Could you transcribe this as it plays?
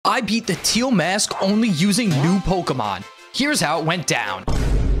I beat the Teal Mask only using new Pokemon. Here's how it went down.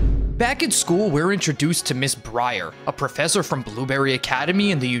 Back at school, we're introduced to Miss Briar, a professor from Blueberry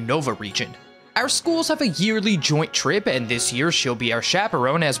Academy in the Unova region. Our schools have a yearly joint trip, and this year she'll be our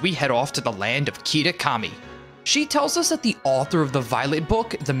chaperone as we head off to the land of Kitakami. She tells us that the author of the Violet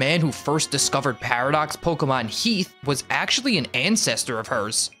book, the man who first discovered Paradox Pokemon Heath, was actually an ancestor of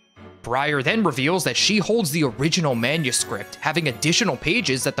hers. Briar then reveals that she holds the original manuscript, having additional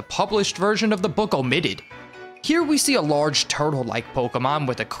pages that the published version of the book omitted. Here we see a large turtle-like Pokemon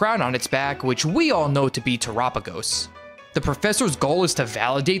with a crown on its back, which we all know to be Terapagos. The professor's goal is to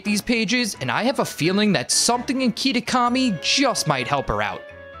validate these pages, and I have a feeling that something in Kitakami just might help her out.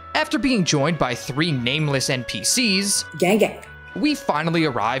 After being joined by 3 nameless NPCs, gang, we finally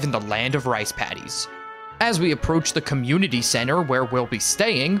arrive in the land of rice paddies. As we approach the community center where we'll be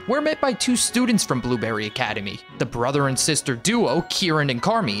staying, we're met by 2 students from Blueberry Academy, the brother and sister duo Kieran and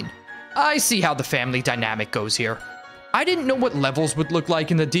Carmine. I see how the family dynamic goes here. I didn't know what levels would look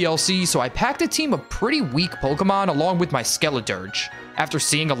like in the DLC, so I packed a team of pretty weak Pokemon along with my Skeledirge. After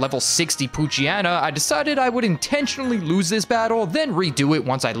seeing a level 60 Poochyena, I decided I would intentionally lose this battle, then redo it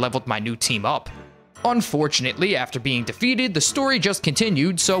once I leveled my new team up. Unfortunately, after being defeated, the story just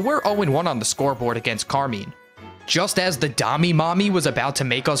continued, so we're 0-1 on the scoreboard against Carmine. Just as the Dami Mommy was about to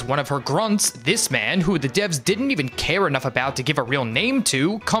make us one of her grunts, this man, who the devs didn't even care enough about to give a real name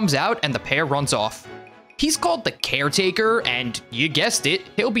to, comes out and the pair runs off. He's called the Caretaker, and you guessed it,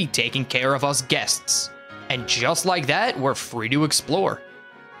 he'll be taking care of us guests. And just like that, we're free to explore.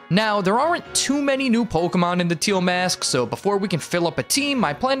 Now, there aren't too many new Pokemon in the Teal Mask, so before we can fill up a team,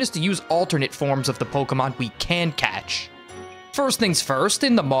 my plan is to use alternate forms of the Pokemon we can catch. First things first,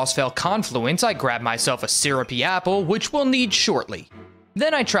 in the Mossvale Confluence, I grab myself a syrupy apple, which we'll need shortly.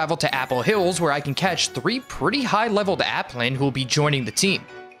 Then I travel to Apple Hills, where I can catch 3 pretty high-leveled Applin who will be joining the team.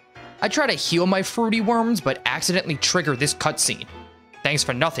 I try to heal my fruity worms, but accidentally trigger this cutscene. Thanks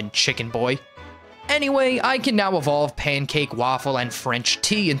for nothing, chicken boy. Anyway, I can now evolve Pancake, Waffle, and French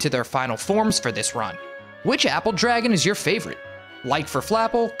Tea into their final forms for this run. Which Apple Dragon is your favorite? Like for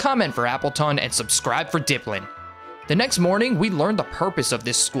Flapple, comment for Appleton, and subscribe for Diplin. The next morning, we learned the purpose of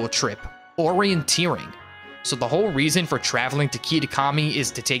this school trip, orienteering. So the whole reason for traveling to Kitakami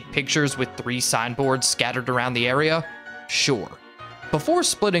is to take pictures with 3 signboards scattered around the area? Sure. Before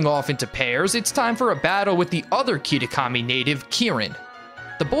splitting off into pairs, it's time for a battle with the other Kitakami native, Kieran.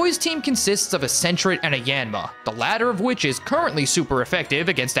 The boys' team consists of a Sentret and a Yanma, the latter of which is currently super effective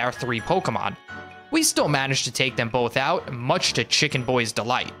against our 3 Pokemon. We still manage to take them both out, much to Chicken Boy's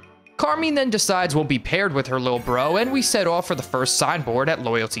delight. Carmine then decides we'll be paired with her little bro, and we set off for the first signboard at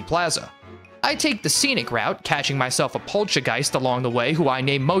Loyalty Plaza. I take the scenic route, catching myself a Poltergeist along the way who I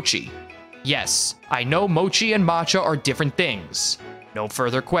name Mochi. Yes, I know Mochi and Matcha are different things. No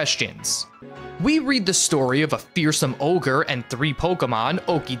further questions. We read the story of a fearsome ogre and 3 Pokemon,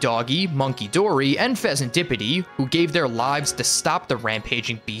 Okidoggy, Monkey-Dory, and Pheasantipity, who gave their lives to stop the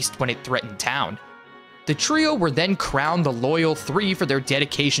rampaging beast when it threatened town. The trio were then crowned the Loyal 3 for their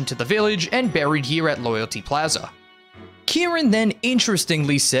dedication to the village and buried here at Loyalty Plaza. Kieran then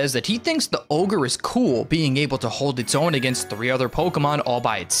interestingly says that he thinks the ogre is cool, being able to hold its own against 3 other Pokemon all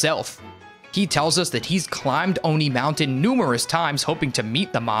by itself. He tells us that he's climbed Oni Mountain numerous times hoping to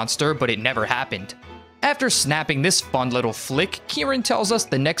meet the monster, but it never happened. After snapping this fun little flick, Kieran tells us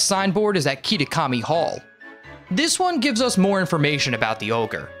the next signboard is at Kitakami Hall. This one gives us more information about the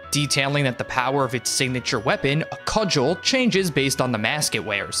ogre, detailing that the power of its signature weapon, a cudgel, changes based on the mask it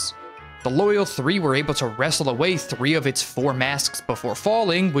wears. The Loyal 3 were able to wrestle away 3 of its 4 masks before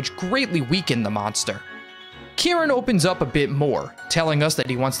falling, which greatly weakened the monster. Kieran opens up a bit more, telling us that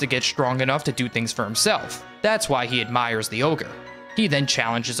he wants to get strong enough to do things for himself. That's why he admires the ogre. He then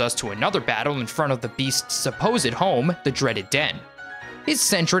challenges us to another battle in front of the beast's supposed home, the dreaded den. His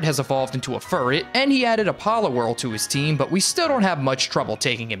Sentret has evolved into a Furret, and he added a Poliwhirl to his team, but we still don't have much trouble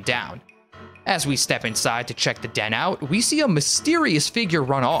taking him down. As we step inside to check the den out, we see a mysterious figure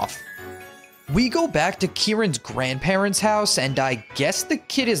run off. We go back to Kieran's grandparents' house, and I guess the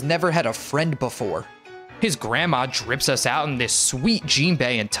kid has never had a friend before. His grandma drips us out in this sweet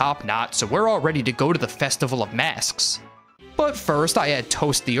Jinbei and Top Knot, so we're all ready to go to the Festival of Masks. But first, I add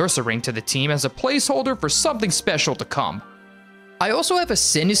Toast the Ursaring to the team as a placeholder for something special to come. I also have a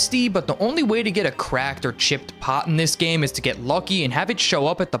Sinistea, but the only way to get a cracked or chipped pot in this game is to get lucky and have it show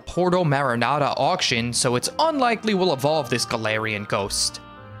up at the Porto Marinata auction, so it's unlikely we'll evolve this Galarian ghost.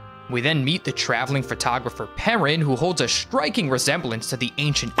 We then meet the traveling photographer Perrin, who holds a striking resemblance to the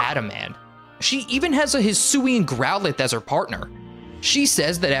ancient Adaman. She even has a Hisuian Growlithe as her partner. She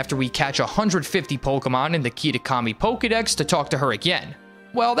says that after we catch 150 Pokemon in the Kitakami Pokedex to talk to her again.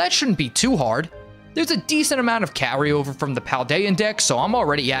 Well, that shouldn't be too hard. There's a decent amount of carryover from the Paldean deck, so I'm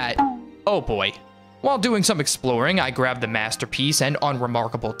already at... Oh boy. While doing some exploring, I grabbed the Masterpiece and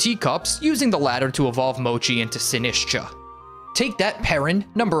Unremarkable Teacups, using the latter to evolve Mochi into Sinistcha. Take that, Perrin,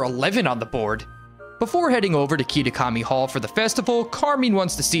 number 11 on the board. Before heading over to Kitakami Hall for the festival, Carmine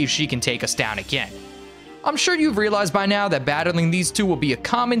wants to see if she can take us down again. I'm sure you've realized by now that battling these two will be a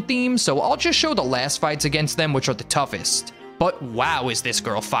common theme, so I'll just show the last fights against them which are the toughest. But wow, is this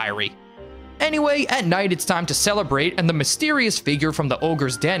girl fiery. Anyway, at night it's time to celebrate, and the mysterious figure from the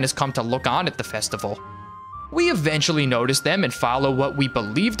Ogre's Den has come to look on at the festival. We eventually notice them and follow what we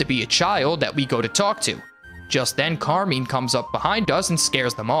believe to be a child that we go to talk to. Just then, Carmine comes up behind us and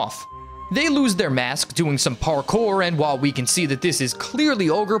scares them off. They lose their mask doing some parkour, and while we can see that this is clearly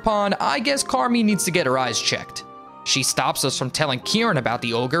Ogerpon, I guess Carmine needs to get her eyes checked. She stops us from telling Kieran about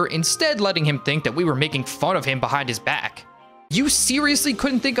the ogre, instead letting him think that we were making fun of him behind his back. You seriously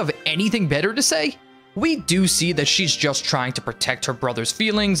couldn't think of anything better to say? We do see that she's just trying to protect her brother's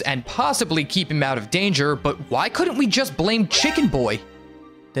feelings and possibly keep him out of danger, but why couldn't we just blame Chicken Boy?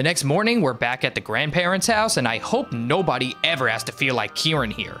 The next morning, we're back at the grandparents' house, and I hope nobody ever has to feel like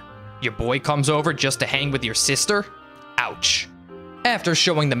Kieran here. Your boy comes over just to hang with your sister? Ouch. After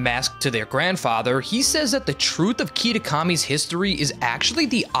showing the mask to their grandfather, he says that the truth of Kitakami's history is actually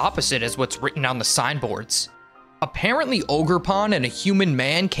the opposite as what's written on the signboards. Apparently, Ogerpon and a human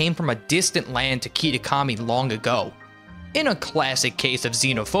man came from a distant land to Kitakami long ago. In a classic case of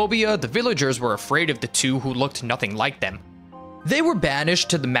xenophobia, the villagers were afraid of the two who looked nothing like them. They were banished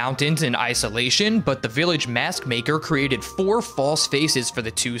to the mountains in isolation, but the village mask maker created 4 false faces for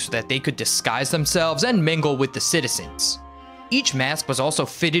the two so that they could disguise themselves and mingle with the citizens. Each mask was also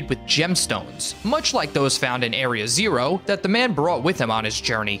fitted with gemstones, much like those found in Area 0 that the man brought with him on his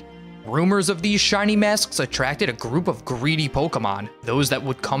journey. Rumors of these shiny masks attracted a group of greedy Pokemon, those that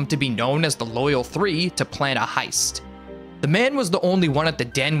would come to be known as the Loyal 3, to plan a heist. The man was the only one at the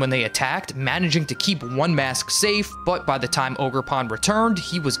den when they attacked, managing to keep one mask safe, but by the time Ogerpon returned,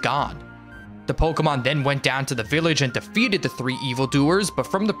 he was gone. The Pokemon then went down to the village and defeated the 3 evildoers, but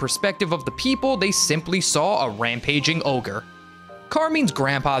from the perspective of the people, they simply saw a rampaging ogre. Carmine's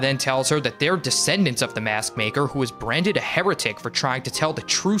grandpa then tells her that they're descendants of the mask maker who was branded a heretic for trying to tell the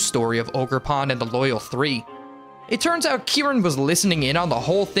true story of Ogerpon and the Loyal 3. It turns out Kieran was listening in on the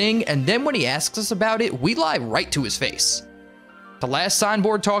whole thing, and then when he asks us about it, we lie right to his face. The last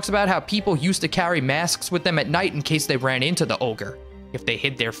signboard talks about how people used to carry masks with them at night in case they ran into the ogre. If they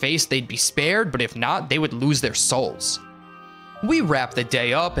hid their face, they'd be spared, but if not, they would lose their souls. We wrap the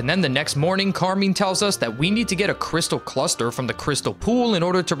day up, and then the next morning, Carmine tells us that we need to get a crystal cluster from the crystal pool in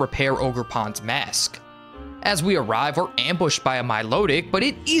order to repair Ogerpon's mask. As we arrive, we're ambushed by a Milotic, but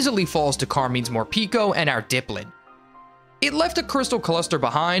it easily falls to Carmine's Morpeko and our Dipplin. It left a crystal cluster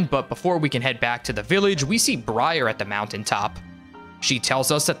behind, but before we can head back to the village, we see Briar at the mountaintop. She tells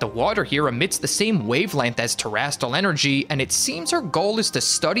us that the water here emits the same wavelength as terrestrial energy, and it seems her goal is to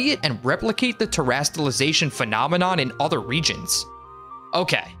study it and replicate the terrestrialization phenomenon in other regions.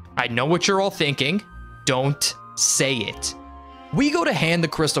 Okay, I know what you're all thinking. Don't say it. We go to hand the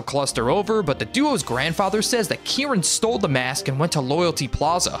crystal cluster over, but the duo's grandfather says that Kieran stole the mask and went to Loyalty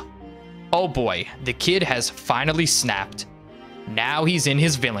Plaza. Oh boy, the kid has finally snapped. Now he's in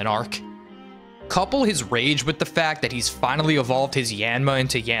his villain arc. Couple his rage with the fact that he's finally evolved his Yanma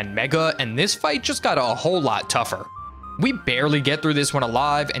into Yanmega, and this fight just got a whole lot tougher. We barely get through this one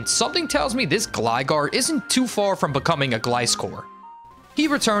alive, and something tells me this Gligar isn't too far from becoming a Gliscor. He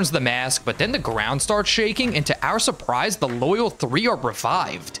returns the mask, but then the ground starts shaking, and to our surprise, the Loyal 3 are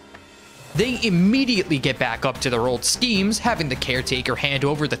revived. They immediately get back up to their old schemes, having the caretaker hand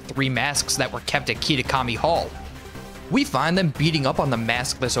over the 3 masks that were kept at Kitakami Hall. We find them beating up on the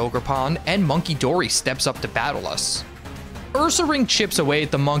maskless Ogerpon, and Monkey Dory steps up to battle us. Ursaring chips away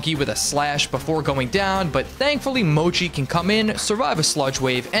at the monkey with a slash before going down, but thankfully Mochi can come in, survive a Sludge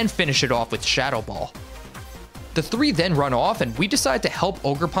Wave, and finish it off with Shadow Ball. The 3 then run off, and we decide to help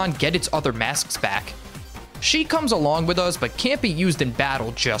Ogerpon get its other masks back. She comes along with us, but can't be used in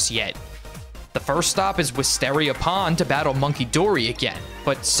battle just yet. The first stop is Wisteria Pond to battle Monkey Dory again,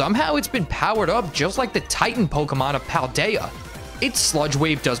 but somehow it's been powered up just like the Titan Pokemon of Paldea. Its Sludge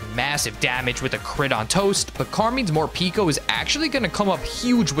Wave does massive damage with a crit on Toast, but Carmine's Morpeko is actually going to come up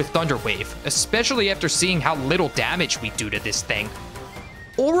huge with Thunder Wave, especially after seeing how little damage we do to this thing.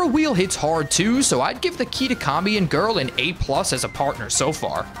 Aura Wheel hits hard too, so I'd give the Kitakami girl an A+ as a partner so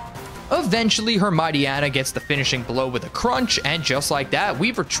far. Eventually, her Mightyena gets the finishing blow with a crunch, and just like that,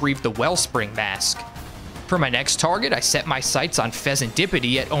 we've retrieved the Wellspring Mask. For my next target, I set my sights on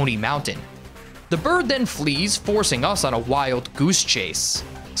Pheasantipity at Oni Mountain. The bird then flees, forcing us on a wild goose chase.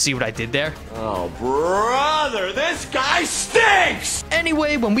 See what I did there? Oh, brother, this guy stinks!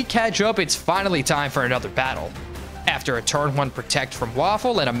 Anyway, when we catch up, it's finally time for another battle. After a turn 1 protect from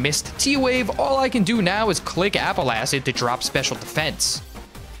Waffle and a missed T-Wave, all I can do now is click Apple Acid to drop special defense.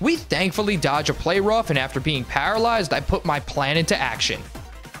 We thankfully dodge a Play Rough, and after being paralyzed, I put my plan into action.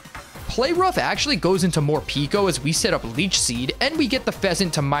 Play Rough actually goes into more Pico as we set up Leech Seed, and we get the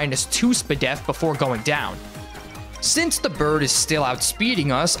Pheasant to -2 Spadef before going down. Since the bird is still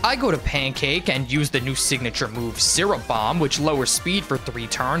outspeeding us, I go to Pancake and use the new signature move Syrup Bomb, which lowers speed for 3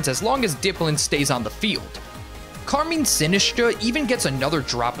 turns as long as Dipplin stays on the field. Carmine Sinistra even gets another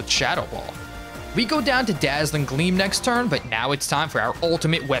drop with Shadow Ball. We go down to Dazzling Gleam next turn, but now it's time for our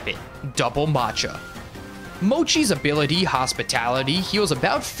ultimate weapon, Double Matcha. Mochi's ability, Hospitality, heals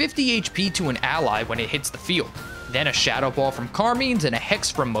about 50 HP to an ally when it hits the field. Then a Shadow Ball from Carmine's and a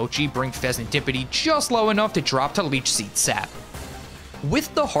Hex from Mochi bring Pheasantipity just low enough to drop to Leech Seed Sap.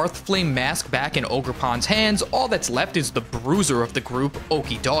 With the Hearthflame Mask back in Ogerpon's hands, all that's left is the bruiser of the group,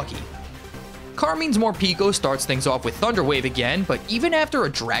 Okie Dokie. Carmine's more Pico starts things off with Thunder Wave again, but even after a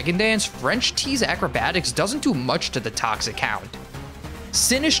Dragon Dance, French T's Acrobatics doesn't do much to the Toxic Hound.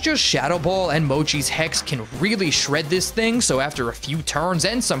 Sinistra's Shadow Ball and Mochi's Hex can really shred this thing, so after a few turns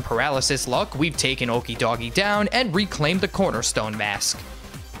and some paralysis luck, we've taken Okie Dokie down and reclaimed the Cornerstone Mask.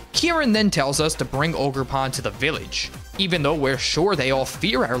 Kieran then tells us to bring Ogerpon to the village. Even though we're sure they all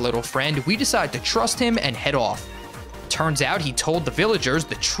fear our little friend, we decide to trust him and head off. Turns out he told the villagers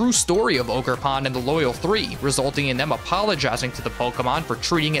the true story of Ogerpon and the Loyal 3, resulting in them apologizing to the Pokemon for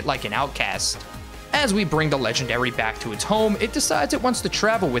treating it like an outcast. As we bring the legendary back to its home, it decides it wants to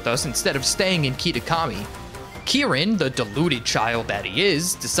travel with us instead of staying in Kitakami. Kieran, the deluded child that he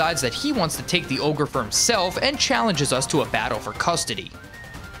is, decides that he wants to take the ogre for himself and challenges us to a battle for custody.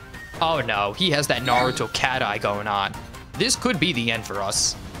 Oh no, he has that Naruto cat eye going on. This could be the end for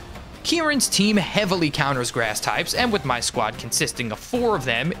us. Kieran's team heavily counters grass types, and with my squad consisting of 4 of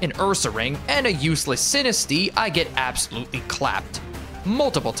them, an Ursaring, and a useless Sinistea, I get absolutely clapped.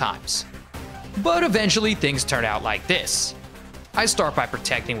 Multiple times. But eventually things turn out like this. I start by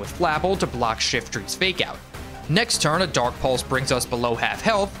protecting with Flapple to block Shiftry's Fake Out. Next turn, a Dark Pulse brings us below half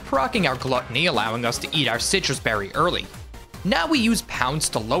health, proccing our Gluttony, allowing us to eat our Citrus Berry early. Now we use Pounce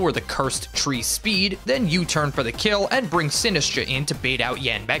to lower the Cursed Tree's speed, then U-turn for the kill and bring Sinistra in to bait out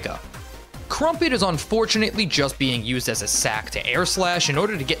Yanmega. Crumpet is unfortunately just being used as a sack to Air Slash in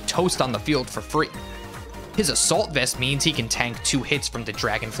order to get Toast on the field for free. His Assault Vest means he can tank 2 hits from the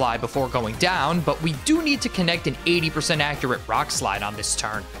Dragonfly before going down, but we do need to connect an 80% accurate Rock Slide on this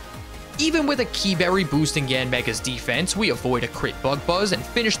turn. Even with a Keyberry boosting Yanmega's defense, we avoid a crit Bug Buzz and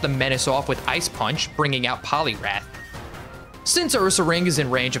finish the Menace off with Ice Punch, bringing out Poliwrath. Since Ursaring is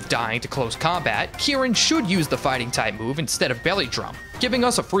in range of dying to close combat, Kieran should use the Fighting type move instead of Belly Drum, giving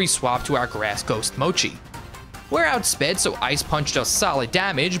us a free swap to our Grass Ghost Mochi. We're outsped, so Ice Punch does solid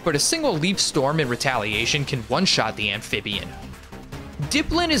damage, but a single Leaf Storm in retaliation can one-shot the Amphibian.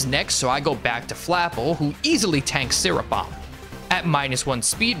 Dipplin is next, so I go back to Flapple, who easily tanks Syrup Bomb. At -1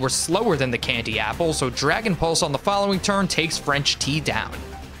 speed, we're slower than the Candy Apple, so Dragon Pulse on the following turn takes French T down.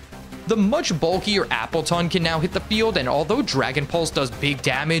 The much bulkier Appleton can now hit the field, and although Dragon Pulse does big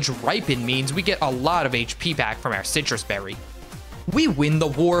damage, Ripen means we get a lot of HP back from our Citrus Berry. We win the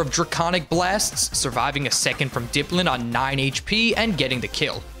War of Draconic Blasts, surviving a second from Dipplin on 9 HP and getting the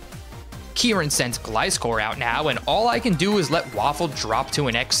kill. Kieran sends Gliscor out now, and all I can do is let Waffle drop to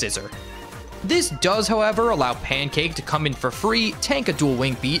an X-Scissor. This does, however, allow Pancake to come in for free, tank a Dual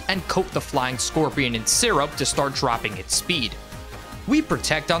Wing Beat, and coat the Flying Scorpion in Syrup to start dropping its speed. We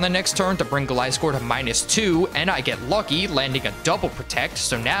protect on the next turn to bring Gliscor to -2, and I get lucky, landing a double protect,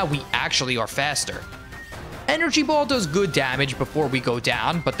 so now we actually are faster. Energy Ball does good damage before we go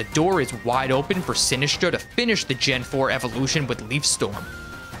down, but the door is wide open for Sinistra to finish the Gen 4 evolution with Leaf Storm.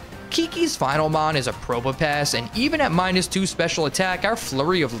 Kiki's Final Mon is a Probopass, and even at -2 special attack, our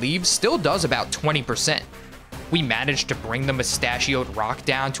Flurry of Leaves still does about 20%. We managed to bring the Mustachioed Rock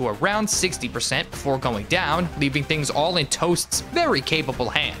down to around 60% before going down, leaving things all in Toast's very capable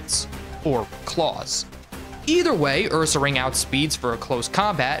hands. Or claws. Either way, Ursaring outspeeds for a close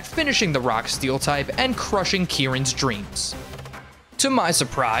combat, finishing the Rock Steel type and crushing Kieran's dreams. To my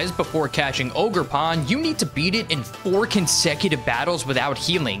surprise, before catching Ogerpon, you need to beat it in 4 consecutive battles without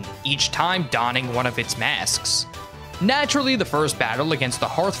healing, each time donning one of its masks. Naturally, the first battle against the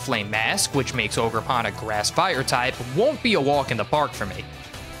Hearthflame Mask, which makes Ogerpon a Grass Fire type, won't be a walk in the park for me.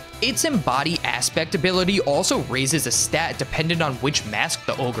 Its Embody Aspect ability also raises a stat dependent on which mask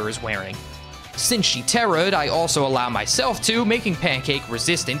the Ogre is wearing. Since she terra'd, I also allow myself to, making Pancake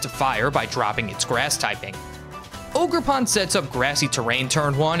resistant to fire by dropping its grass typing. Ogerpon sets up Grassy Terrain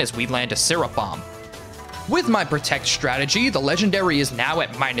turn 1 as we land a Syrup Bomb. With my Protect strategy, the legendary is now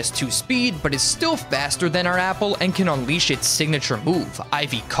at -2 speed, but is still faster than our Apple and can unleash its signature move,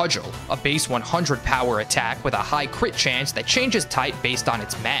 Ivy Cudgel, a base 100 power attack with a high crit chance that changes type based on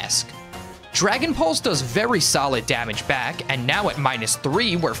its mask. Dragon Pulse does very solid damage back, and now at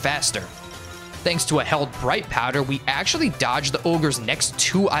 -3 we're faster. Thanks to a held Bright Powder, we actually dodged the Ogre's next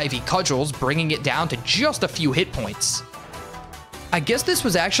 2 Ivy Cudgels, bringing it down to just a few hit points. I guess this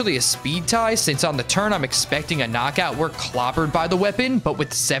was actually a speed tie, since on the turn I'm expecting a knockout, we're clobbered by the weapon, but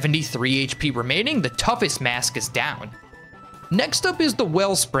with 73 HP remaining, the toughest mask is down. Next up is the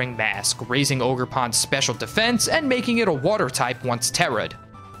Wellspring Mask, raising Ogerpon's special defense and making it a water type once terra'd.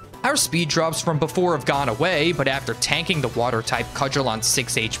 Our speed drops from before have gone away, but after tanking the water type Cudgel on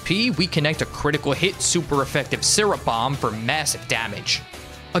 6 HP, we connect a critical hit super effective Syrup Bomb for massive damage.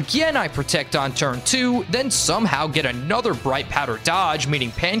 Again, I protect on turn 2, then somehow get another Bright Powder dodge,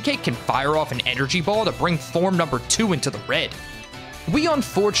 meaning Pancake can fire off an energy ball to bring form number 2 into the red. We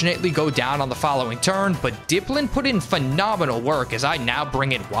unfortunately go down on the following turn, but Diplin put in phenomenal work as I now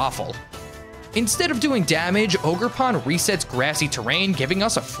bring in Waffle. Instead of doing damage, Ogerpon resets Grassy Terrain, giving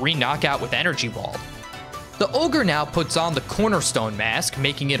us a free knockout with Energy Ball. The Ogre now puts on the Cornerstone Mask,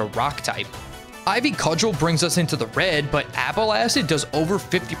 making it a rock type. Ivy Cudgel brings us into the red, but Apple Acid does over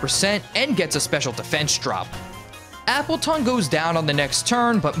 50% and gets a special defense drop. Apple Tongue goes down on the next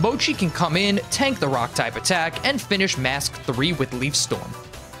turn, but Mochi can come in, tank the rock type attack, and finish Mask 3 with Leaf Storm.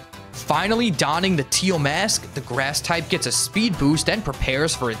 Finally donning the Teal Mask, the grass type gets a speed boost and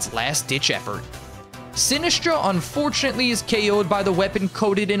prepares for its last ditch effort. Sinistra unfortunately is KO'd by the weapon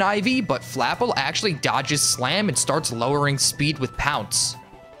coated in Ivy, but Flapple actually dodges Slam and starts lowering speed with Pounce.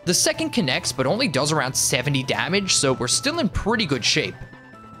 The second connects, but only does around 70 damage, so we're still in pretty good shape.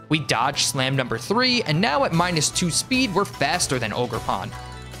 We dodge Slam number 3, and now at -2 speed, we're faster than Ogerpon.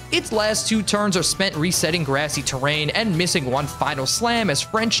 Its last 2 turns are spent resetting Grassy Terrain and missing one final slam as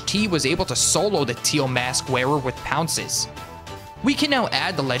French T was able to solo the Teal Mask wearer with Pounces. We can now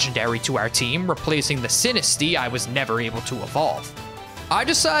add the legendary to our team, replacing the Sinisty I was never able to evolve. I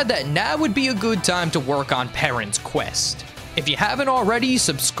decide that now would be a good time to work on Perrin's quest. If you haven't already,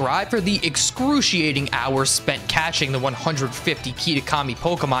 subscribe for the excruciating hours spent catching the 150 Kitakami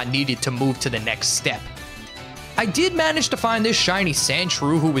Pokemon needed to move to the next step. I did manage to find this shiny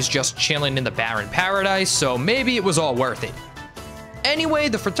Sandshrew who was just chilling in the barren paradise, so maybe it was all worth it. Anyway,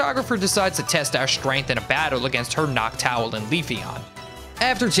 the photographer decides to test our strength in a battle against her Noctowl and Leafeon.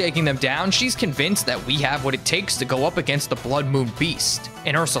 After taking them down, she's convinced that we have what it takes to go up against the Blood Moon Beast,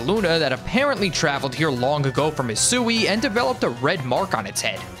 an Ursaluna that apparently traveled here long ago from Hisui and developed a red mark on its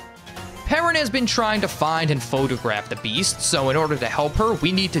head. Perrin has been trying to find and photograph the beast, so in order to help her,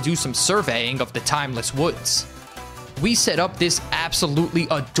 we need to do some surveying of the Timeless Woods. We set up this absolutely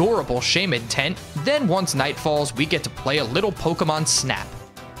adorable shaman tent, then once night falls, we get to play a little Pokemon Snap.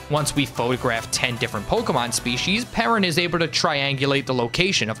 Once we photograph 10 different Pokemon species, Perrin is able to triangulate the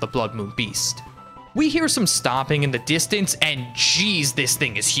location of the Blood Moon Beast. We hear some stomping in the distance, and geez, this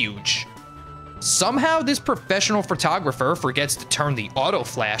thing is huge. Somehow, this professional photographer forgets to turn the auto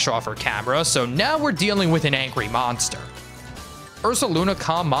flash off her camera, so now we're dealing with an angry monster. Ursaluna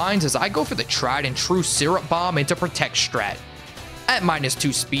calm minds as I go for the tried and true Syrup Bomb into Protect strat. At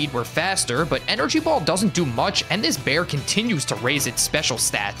 -2 speed, we're faster, but Energy Ball doesn't do much, and this bear continues to raise its special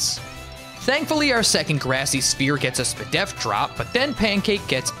stats. Thankfully, our second Grassy Sphere gets a Spadef drop, but then Pancake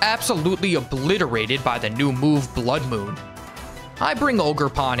gets absolutely obliterated by the new move Blood Moon. I bring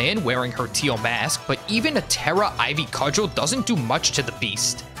Ogerpon in, wearing her Teal Mask, but even a Terra Ivy Cudgel doesn't do much to the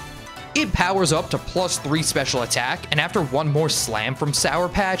beast. It powers up to +3 special attack, and after one more slam from Sour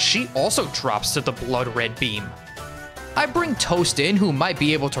Patch, she also drops to the Blood Red Beam. I bring Toast in, who might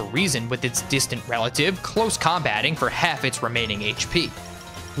be able to reason with its distant relative, close combating for half its remaining HP.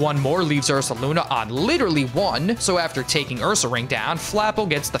 One more leaves Ursaluna on literally 1, so after taking Ursaring down, Flapple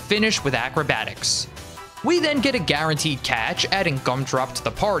gets the finish with Acrobatics. We then get a guaranteed catch, adding Gumdrop to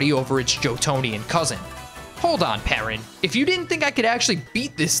the party over its Jotonian cousin. Hold on, Perrin. If you didn't think I could actually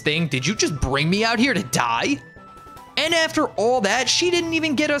beat this thing, did you just bring me out here to die? And after all that, she didn't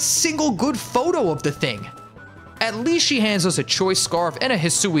even get a single good photo of the thing. At least she hands us a Choice Scarf and a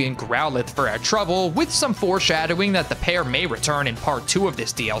Hisuian Growlithe for our trouble, with some foreshadowing that the pair may return in part 2 of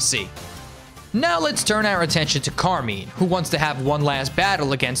this DLC. Now let's turn our attention to Carmine, who wants to have one last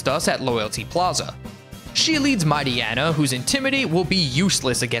battle against us at Loyalty Plaza. She leads Mighty Anna, whose Intimidate will be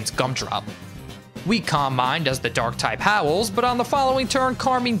useless against Gumdrop. We Calm Mind as the dark type howls, but on the following turn,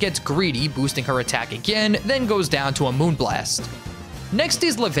 Carmine gets greedy, boosting her attack again, then goes down to a Moonblast. Next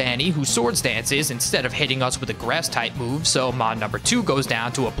is Levani, who Swords Dances instead of hitting us with a grass type move, so Mon number 2 goes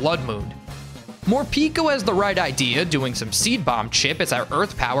down to a Blood Moon. Morpeko has the right idea, doing some Seed Bomb chip as our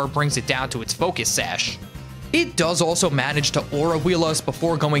Earth power brings it down to its Focus Sash. It does also manage to Aura Wheel us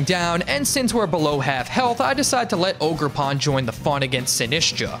before going down, and since we're below half health, I decide to let Ogerpon join the fun against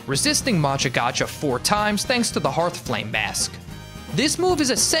Sinistra, resisting Machagacha 4 times thanks to the Hearthflame Mask. This move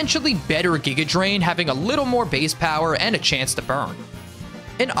is essentially better Giga Drain, having a little more base power and a chance to burn.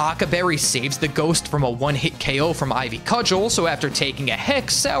 An Akaberry saves the Ghost from a one-hit KO from Ivy Cudgel, so after taking a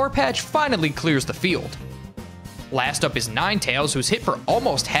Hex, Sour Patch finally clears the field. Last up is Ninetales, who's hit for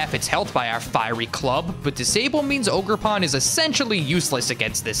almost half its health by our Fiery Club, but Disable means Ogerpon is essentially useless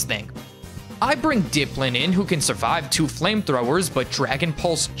against this thing. I bring Diplin in, who can survive 2 Flamethrowers, but Dragon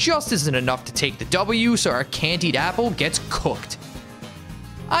Pulse just isn't enough to take the W, so our Candied Apple gets cooked.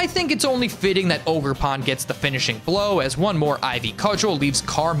 I think it's only fitting that Ogerpon gets the finishing blow, as one more Ivy Cudgel leaves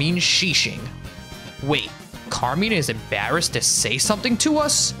Carmine sheeshing. Wait, Carmine is embarrassed to say something to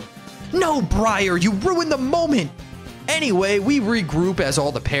us? No, Briar, you ruined the moment! Anyway, we regroup as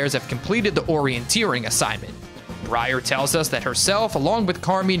all the pairs have completed the orienteering assignment. Briar tells us that herself, along with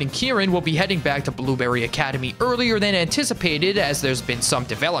Carmine and Kieran, will be heading back to Blueberry Academy earlier than anticipated as there's been some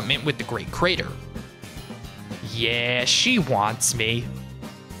development with the Great Crater. Yeah, she wants me.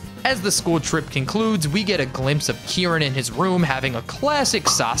 As the school trip concludes, we get a glimpse of Kieran in his room having a classic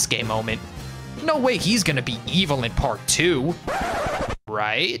Sasuke moment. No way he's gonna be evil in part 2.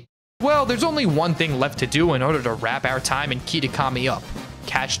 Right? Well, there's only one thing left to do in order to wrap our time in Kitakami up.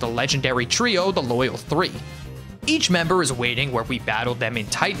 Catch the legendary trio, the Loyal 3. Each member is waiting where we battled them in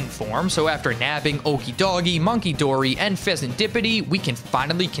Titan form, so after nabbing Okie Doggy, Monkey Dory, and Pheasantipity, we can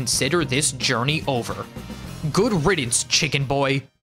finally consider this journey over. Good riddance, chicken boy.